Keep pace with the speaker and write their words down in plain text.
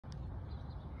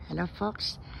Hello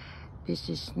folks, this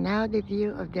is now the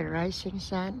view of the rising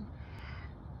sun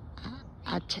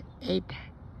at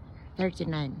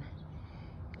 8:39.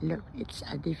 Look, it's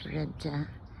a different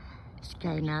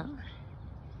sky now.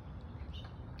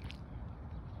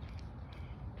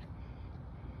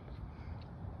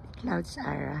 The clouds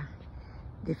are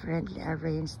differently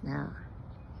arranged now.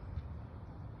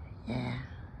 Yeah.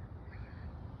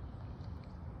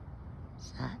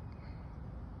 So,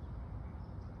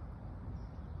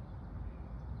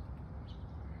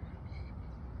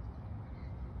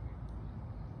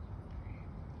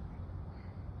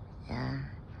 yeah,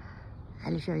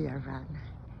 I'll show you around.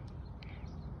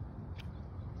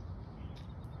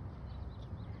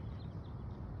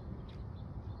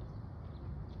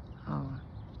 Oh,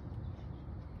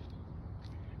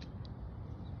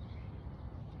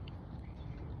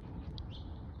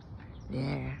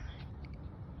 there.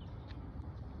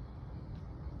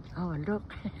 Oh,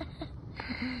 look.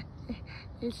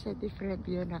 It's a different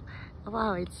view now.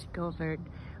 Wow, it's covered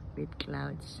with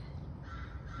clouds.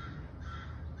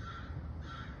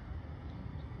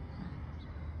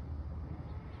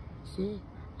 See,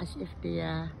 as if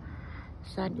the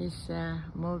sun is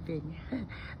moving.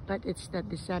 But it's not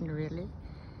the sun really.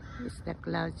 It's the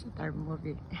clouds that are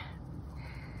moving.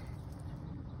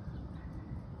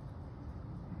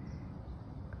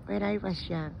 When I was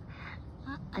young,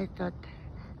 I thought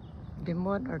the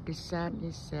moon or the sun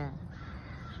is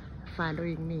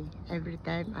following me. Every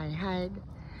time I hide,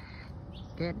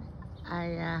 then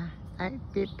I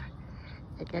peep.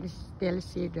 I can still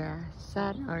see the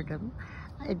sun or the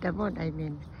moon. I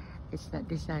mean, it's not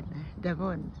the sun, the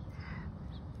moon.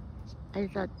 I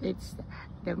thought it's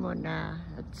the moon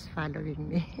that's following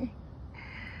me.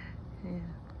 Yeah.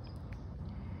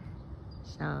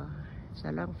 So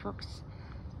long, folks.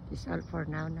 It's all for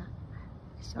now.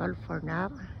 It's all for now.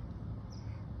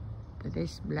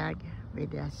 Today's vlog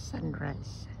with the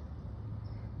sunrise.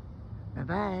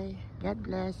 Bye-bye. God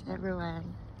bless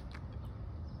everyone.